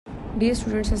Dear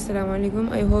students, Assalamu alaikum.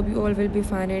 I hope you all will be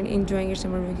fine and enjoying your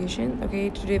summer vacation. Okay,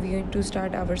 today we are going to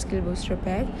start our skill booster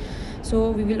pack.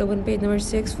 So we will open page number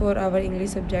 6 for our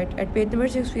English subject. At page number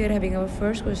 6, we are having our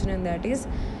first question, and that is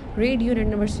read unit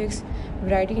number 6,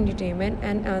 variety entertainment,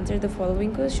 and answer the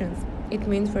following questions. It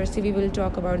means firstly we will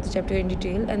talk about the chapter in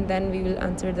detail, and then we will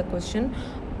answer the question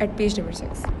at page number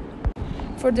 6.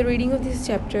 For the reading of this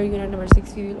chapter, unit number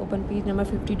 6, we will open page number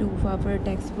 52 of our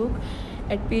textbook.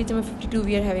 At page number 52,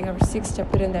 we are having our 6th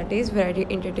chapter, and that is variety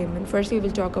entertainment. First, we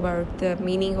will talk about the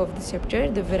meaning of this chapter.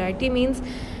 The variety means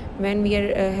when we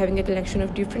are having a collection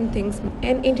of different things,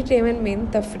 and entertainment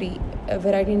means तफरी.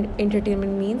 Variety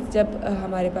entertainment means जब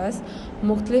हमारे पास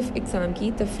मुख्तलिफ इक़साम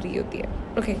की तफरी होती है.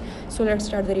 Okay, so let's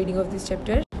start the reading of this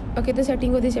chapter. Okay, the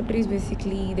setting of this chapter is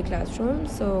basically the classroom.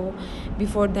 So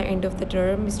before the end of the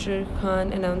term, Mr.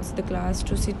 Khan announced the class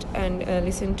to sit and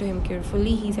listen to him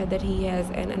carefully. He said that he has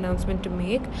an announcement to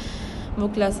make. वो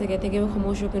class से कहते हैं कि वो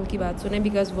खामोश होकर उनकी बात सुने,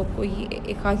 बिकॉज वो कोई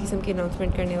एक ख़ास किस्म की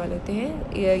अनाउंसमेंट करने वाले होते हैं.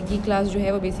 ये क्लास जो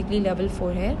है वो बेसिकली लेवल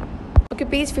 4 है. ओके,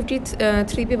 पेज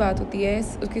 53 पे बात होती है.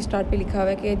 उसके स्टार्ट पे लिखा हुआ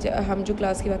है कि हम जो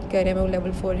क्लास की बात कर रहे हैं वो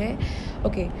लेवल 4 है.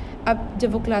 ओके, अब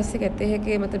जब वो क्लास से कहते हैं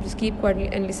कि मतलब just keep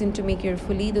quiet and listen to me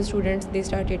carefully, the students they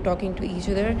started talking to each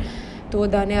other. तो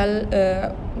दानियाल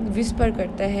विस्पर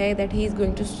करता है that he is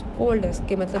going to scold अस,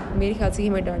 कि मतलब मेरे ख्याल से ही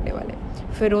हमें डांटने वाले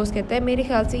हैं. फिरोज़ कहता है मेरे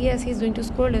ख्याल से yes he is going to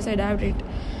scold us, I doubt it.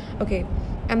 Okay,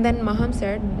 and then Meham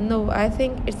said no, I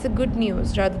think it's a good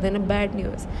news rather than a bad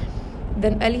news.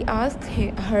 Then Ali asked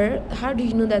her, how do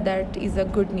you know that is a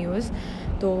good news?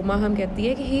 तो माहम कहती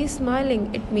है कि he is smiling.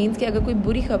 It means कि अगर कोई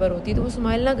बुरी खबर होती तो वो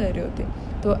स्माइल ना कर रहे होते,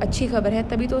 तो अच्छी खबर है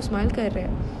तभी तो वो स्माइल कर रहे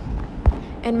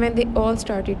हैं. And when they all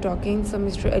started talking, so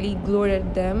Mr. Ali glowered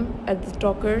at them, at the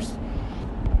talkers.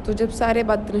 तो जब सारे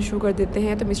बात करना शुरू कर देते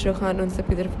हैं तो मिस्टर खान उन सब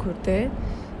की तरफ घूरते हैं.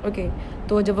 ओके,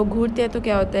 तो जब वो घूरते हैं तो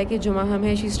क्या होता है कि जो माहम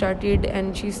है, she started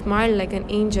and she smiled like an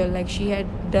angel, like she had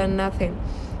done nothing.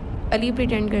 Ali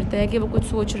pretend करता है कि वो कुछ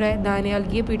सोच रहा है. दानियाल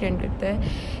ये प्रिटेंड करता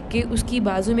है कि उसकी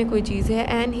बाजू में कोई चीज़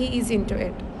है and he is into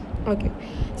it. Okay,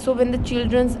 so when the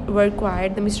childrens were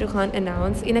quite, the mister Khan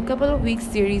announce in a couple of weeks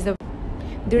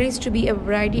there is to be a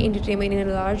variety entertainment in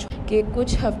a large, कि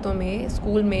कुछ हफ्तों में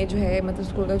स्कूल में जो है, मतलब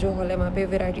school का जो हॉल है वहाँ पे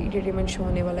वैरायटी एंटरटेनमेंट शो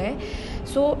होने वाला है.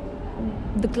 So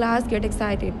the class get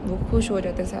excited, वो खुश हो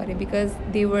जाते हैं सारे, because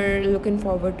they were looking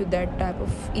forward to that type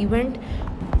of event.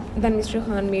 Then Mr.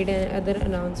 Khan made another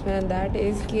announcement, and that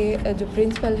is कि जो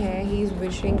प्रिंसिपल हैं, ही इज़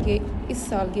विशिंग कि इस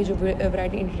साल के जो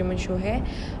वैरायटी एंटरटेनमेंट शो है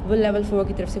वो लेवल 4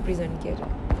 की तरफ से प्रेजेंट किया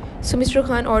जाए. So Mr.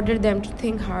 Khan ordered them to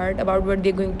think hard about what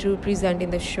they're going to present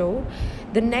in the show.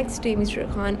 The next day, Mr.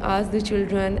 Khan asked the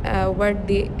children what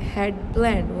they had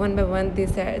planned. One by one,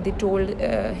 they told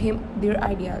him their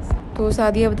ideas. So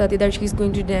Sadia बताती that she's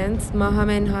going to dance.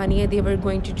 Maham and Hania, they were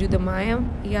going to do the Maya.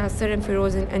 Yasser and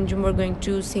Feroz and Anjum were going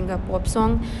to sing a pop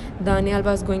song. Daniel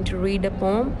was going to read a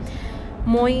poem.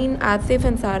 Moin, Atif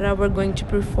and Sarah were going to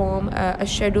perform a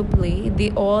shadow play.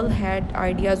 They all had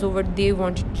ideas of what they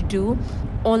wanted to do.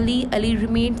 Only Ali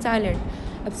remained silent.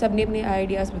 अब सब ने अपने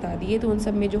ideas बता दिए, तो उन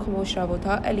सब में जो खामोश रहा वो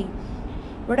था Ali.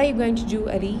 What are you going to do,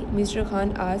 Ali? Mr.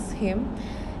 Khan asked him.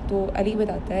 तो अली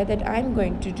बताता है that I'm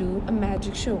going to do a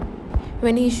magic show.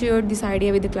 When he shared this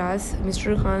idea with the class,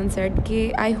 Mr. Khan said कि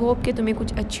I hope कि तुम्हें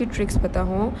कुछ अच्छी tricks पता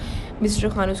हो.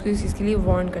 Mr. Khan उसको इस चीज़ के लिए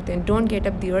वार्न करते हैं, don't get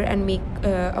up there and make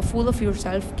a fool of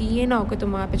yourself, कि ये ना हो कि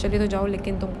तुम वहाँ पे चले तो जाओ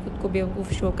लेकिन तुम खुद को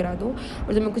बेवकूफ़ शो करा दो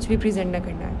और तुम्हें कुछ भी प्रेजेंट ना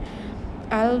करना है.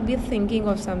 I'll be thinking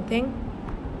of something.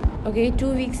 Okay,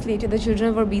 2 weeks later, the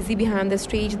children were busy behind the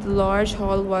stage. The large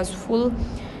hall was full.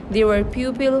 There were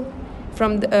pupils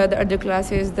from the other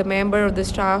classes, the member of the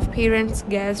staff, parents,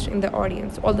 guests in the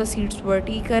audience. All the seats were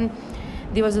taken.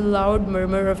 There was a loud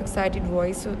murmur of excited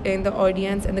voice in the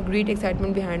audience and the great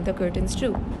excitement behind the curtains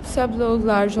too. सब लोग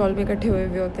large hall में इकट्ठे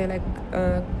हुए होते हैं,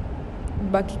 like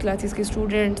बाकी classes के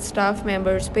students, staff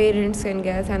members, parents and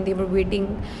guests, and they were waiting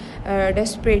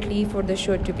desperately for the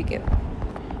show to begin.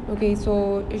 Okay, so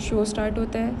show start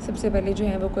होता है. सबसे पहले जो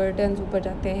है वो कर्टन्स ऊपर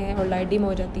जाते हैं और लाइट डिम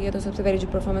हो जाती है. तो सबसे पहले जो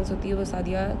परफॉर्मेंस होती है वो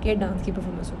सादिया के डांस की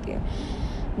परफॉर्मेंस होती है.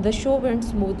 The show went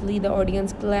smoothly, the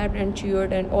audience clapped and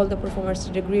cheered and all the performers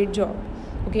did a great job.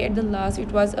 Okay, at the last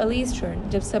it was allies turn.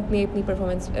 जब सब ने अपनी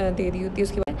परफॉर्मेंस दे दी होती है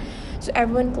उसके बाद, so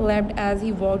everyone clapped as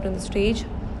he walked on the stage.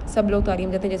 सब लोग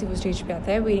तारीम देते हैं जैसे वो स्टेज पे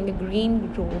आता है. वेयरिंग अ ग्रीन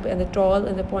रोब and the tall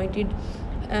and the pointed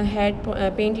head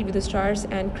painted with the stars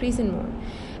and crescent moon,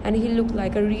 and he looked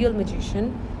like a real magician.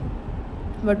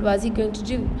 What was he going to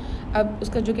do? अब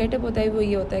उसका जो getup होता है वो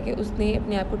ये होता है कि उसने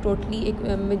अपने आप को टोटली एक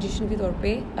मैजिशियन के तौर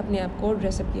पे अपने आप को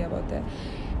ड्रेसअप किया हुआ होता है.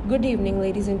 Good evening,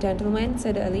 ladies and gentlemen,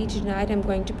 said Ali. Tonight I'm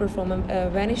going to perform a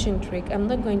vanishing trick. I'm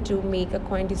not going to make a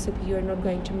coin disappear, not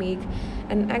going to make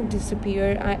an egg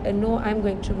disappear. No, I'm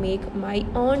going to make my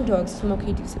own dog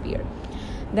Smokey disappear.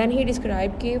 Then he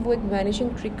described कि वो एक vanishing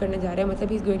trick करने जा रहा है, मतलब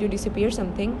he is going to disappear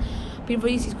something. फिर वो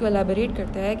इस चीज़ को एलाबोरेट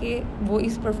करता है कि वो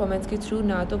इस परफॉर्मेंस के थ्रू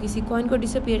ना तो किसी कॉइन को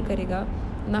डिसअपियर करेगा,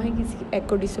 ना ही किसी एग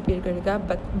को डिसअपियर करेगा,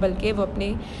 बल्कि वो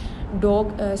अपने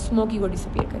डॉग स्मोकी को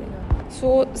डिसअपियर करेगा.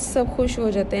 सब खुश हो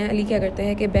जाते हैं. अली क्या करता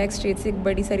है कि बैक स्टेज से एक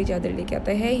बड़ी सारी चादर लेके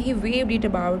आता है. ही waived it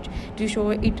about to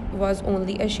show it was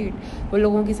only a sheet. वो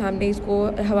लोगों के सामने इसको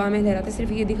हवा में लहराता है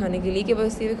सिर्फ ये दिखाने के लिए कि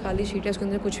बस ये खाली शीट है, उसके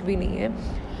अंदर कुछ भी नहीं है.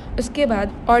 उसके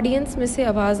बाद ऑडियंस में से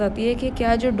आवाज़ आती है कि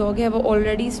क्या जो डॉग है वो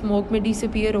ऑलरेडी स्मोक में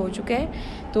डिसअपियर हो चुका है.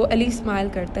 तो अली स्माइल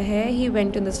करता है. He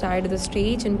went on the side of the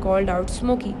stage and called out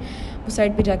smoky. वो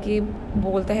साइड पे जाके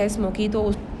बोलता है स्मोकी,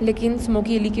 लेकिन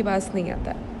स्मोकी अली के पास नहीं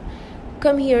आता.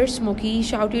 Come here smoky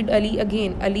shouted Ali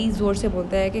again. Ali ज़ोर से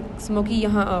बोलता है कि स्मोकी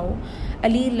यहाँ आओ.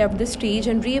 Ali left the stage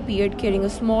and रीअपीयर्ड carrying a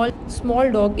small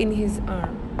dog in his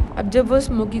arm. अब जब वो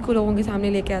स्मोकी को लोगों के सामने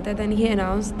लेके आता है, then he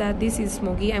announce that this is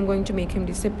smoky, I am going to make him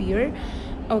disappear.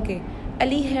 Okay.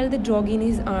 Ali held the dog in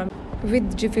his arm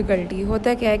with difficulty.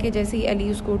 होता क्या है कि जैसे ही अली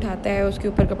उसको उठाता है, उसके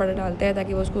ऊपर कपड़ा डालता है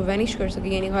ताकि वो उसको वैनिश कर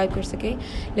सके, यानी गायब कर सके,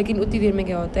 लेकिन उतनी देर में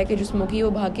क्या होता है कि जो स्मोकी है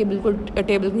वो भाग के बिल्कुल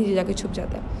टेबल के नीचे जाके छुप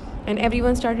जाता है. And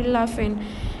everyone started laughing.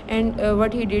 And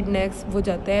what he did next, वो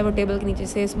जाता है, वो टेबल के नीचे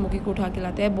से स्मोकी को उठा के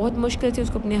लाता है, बहुत मुश्किल से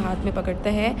उसको अपने हाथ में पकड़ता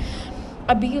है.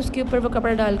 अभी उसके ऊपर वो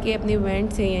कपड़ा डाल के अपने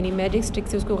वेंट से यानी मैजिक स्टिक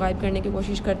से उसको गायब करने की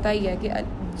कोशिश करता ही है कि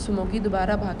स्मोकी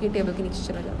दोबारा भाग के टेबल के नीचे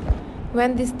चला जाता है.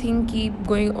 When this thing keep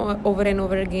going over and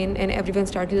over again and everyone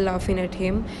started laughing at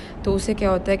him, तो उससे क्या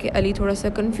होता है कि अली थोड़ा सा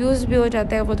कंफ्यूज भी हो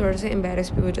जाता है, वो थोड़ा सा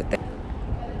एम्बेरस भी हो जाता है.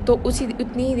 तो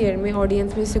उतनी ही देर में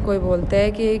ऑडियंस में से कोई बोलता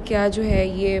है कि क्या जो है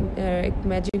ये एक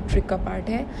मैजिक ट्रिक का पार्ट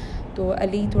है. तो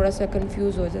अली थोड़ा सा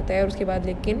कंफ्यूज हो जाता है और उसके बाद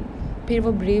लेकिन फिर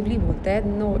वो ब्रेवली बोलता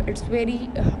है no it's very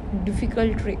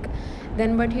difficult trick.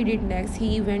 Then what he did next,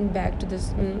 he went back to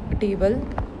the table.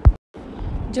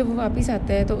 जब वो वापस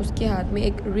आता है तो उसके हाथ में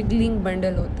एक रिगलिंग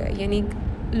बंडल होता है, यानी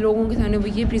लोगों के सामने वो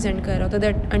ये प्रेजेंट कर रहा होता है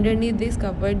that underneath this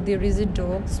covered there is a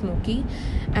dog smoky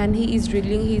and he is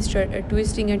wriggling, he is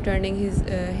twisting and turning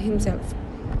himself.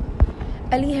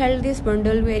 Ali held this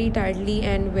bundle very tightly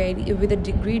and with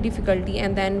a great difficulty,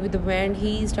 and then with the wind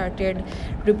he started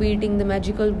repeating the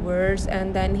magical words,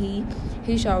 and then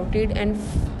he shouted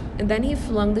and then he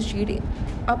flung the sheet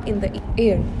up in the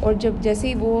air. और जब जैसे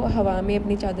ही वो हवा में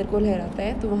अपनी चादर को लहराता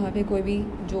है तो वहाँ पे कोई भी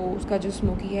जो उसका जो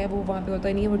स्मोकी है वो वहाँ पे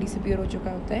होता नहीं है, वो डिसअपियर हो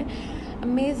चुका होता है.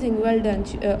 Amazing, well done.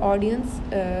 Audience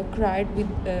cried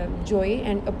with joy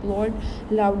and applauded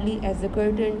loudly as the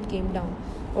curtain came down.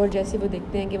 और जैसे वो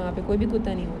देखते हैं कि वहाँ पे कोई भी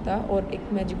कुत्ता नहीं होता और एक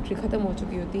मैजिक ट्रिक ख़त्म हो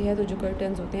चुकी होती है, तो जो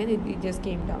कर्टन्स होते हैं they just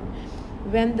came down.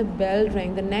 When the bell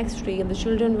rang the next day and the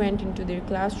children went into their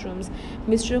classrooms,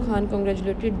 Mr. Khan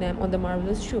congratulated them on the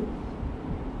marvelous show.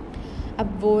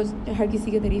 अब वो हर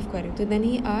किसी की तारीफ़ कर रहे थे. Then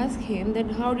he asked him that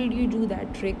how did you do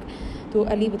that trick? तो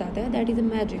अली बताता है that is a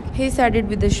magic. He said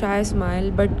it with a shy smile,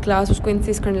 but class उसको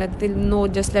insist करने लगते no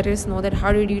just let us know that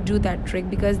how did you do that trick,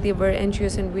 because they were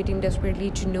anxious and waiting desperately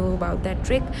to know about that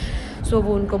trick. So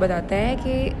वो उनको बताता है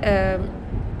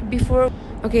कि before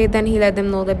okay, then he let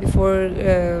them know that before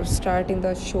starting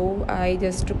the show I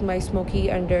just took my smoky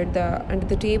under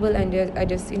the table and I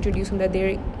just introduced him that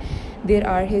there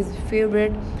are his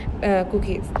favorite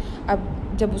cookies. अब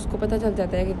जब उसको पता चल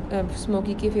जाता है कि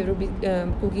smoky की favourite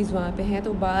cookies वहाँ पे हैं,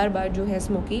 तो बार बार जो है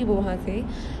स्मोकी वो वहाँ से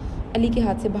अली के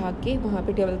हाथ से भाग के वहाँ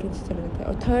पे टेबल के नीचे चला जाता है.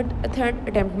 और थर्ड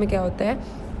अटैम्प्ट में क्या होता है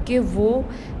कि वो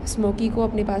स्मोकी को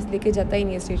अपने पास लेके जाता ही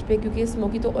नहीं है स्टेज पे, क्योंकि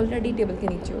स्मोकी तो ऑलरेडी टेबल के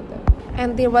नीचे होता है.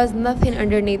 And there was nothing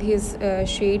underneath his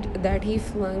shade that he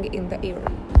flung in the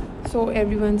air. So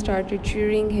everyone started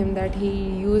cheering him that he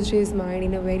used his mind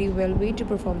in a very well way to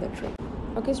perform the trick.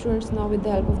 Okay students, now with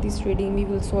the help of this reading we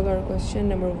will solve our question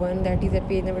number 1, that is at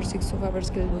page number 6 of our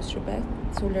skill booster pack.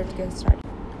 So let's get started.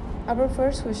 Our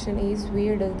first question is,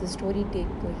 where does the story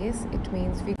take place? It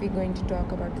means we're going to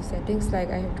talk about the settings,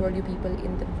 like I have told you people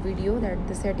in the video that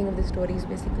the setting of the story is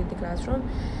basically the classroom.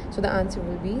 So the answer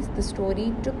will be the story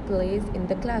took place in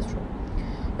the classroom.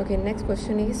 Okay, next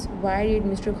question is, why did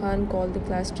Mr. Khan call the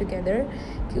class together?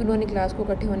 कि उन्होंने class को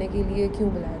इकट्ठे होने के लिए क्यों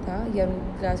बुलाया था या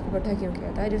क्लास को इकट्ठा क्यों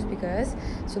किया था? Just because.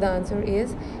 So the answer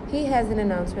is he has an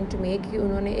announcement to make. कि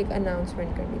उन्होंने एक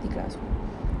announcement करनी थी क्लास में.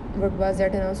 What was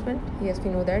that announcement? Yes,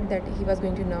 we know that he was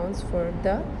going to announce for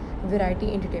the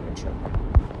variety entertainment show.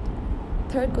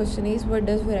 Third question is, what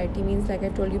does variety means? Like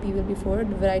I told you people before,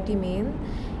 variety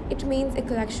it means a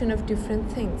collection of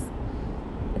different things.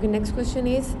 Okay, next question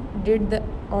is, did the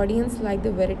audience like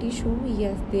the variety show?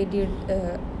 Yes, they did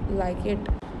like it.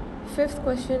 Fifth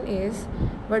question is,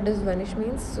 what does vanish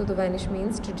means? So the vanish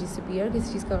means to disappear,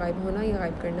 किसी चीज़ का गायब होना या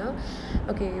गायब करना.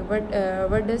 Okay,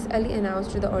 what does Ali announce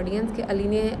to the audience? कि अली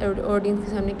ने audience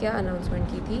के सामने क्या announcement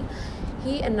की थी?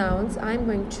 He announced, I'm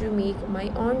going to make my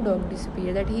own dog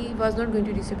disappear. That he was not going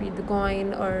to disappear the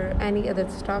coin or any other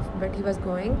stuff, but he was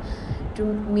going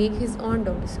to make his own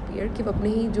dog disappear. कि वो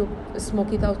अपने ही जो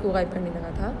smoky था उसको गायब करने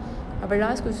लगा था. Our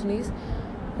last question is,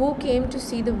 who came to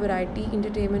see the variety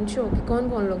entertainment show? कि कौन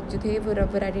कौन लोग जो थे वो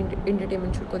variety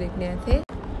entertainment show को देखने आए थे?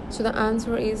 So the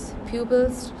answer is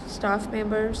pupils, staff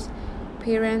members,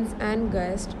 parents and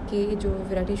guests. के जो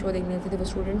variety show देखने आए थे वो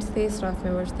students थे, staff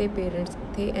members थे, parents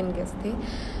थे and guests थे.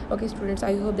 Okay students,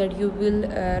 I hope that you will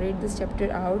read this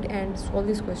chapter out and solve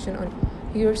this question on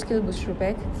your skill booster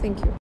pack. Thank you.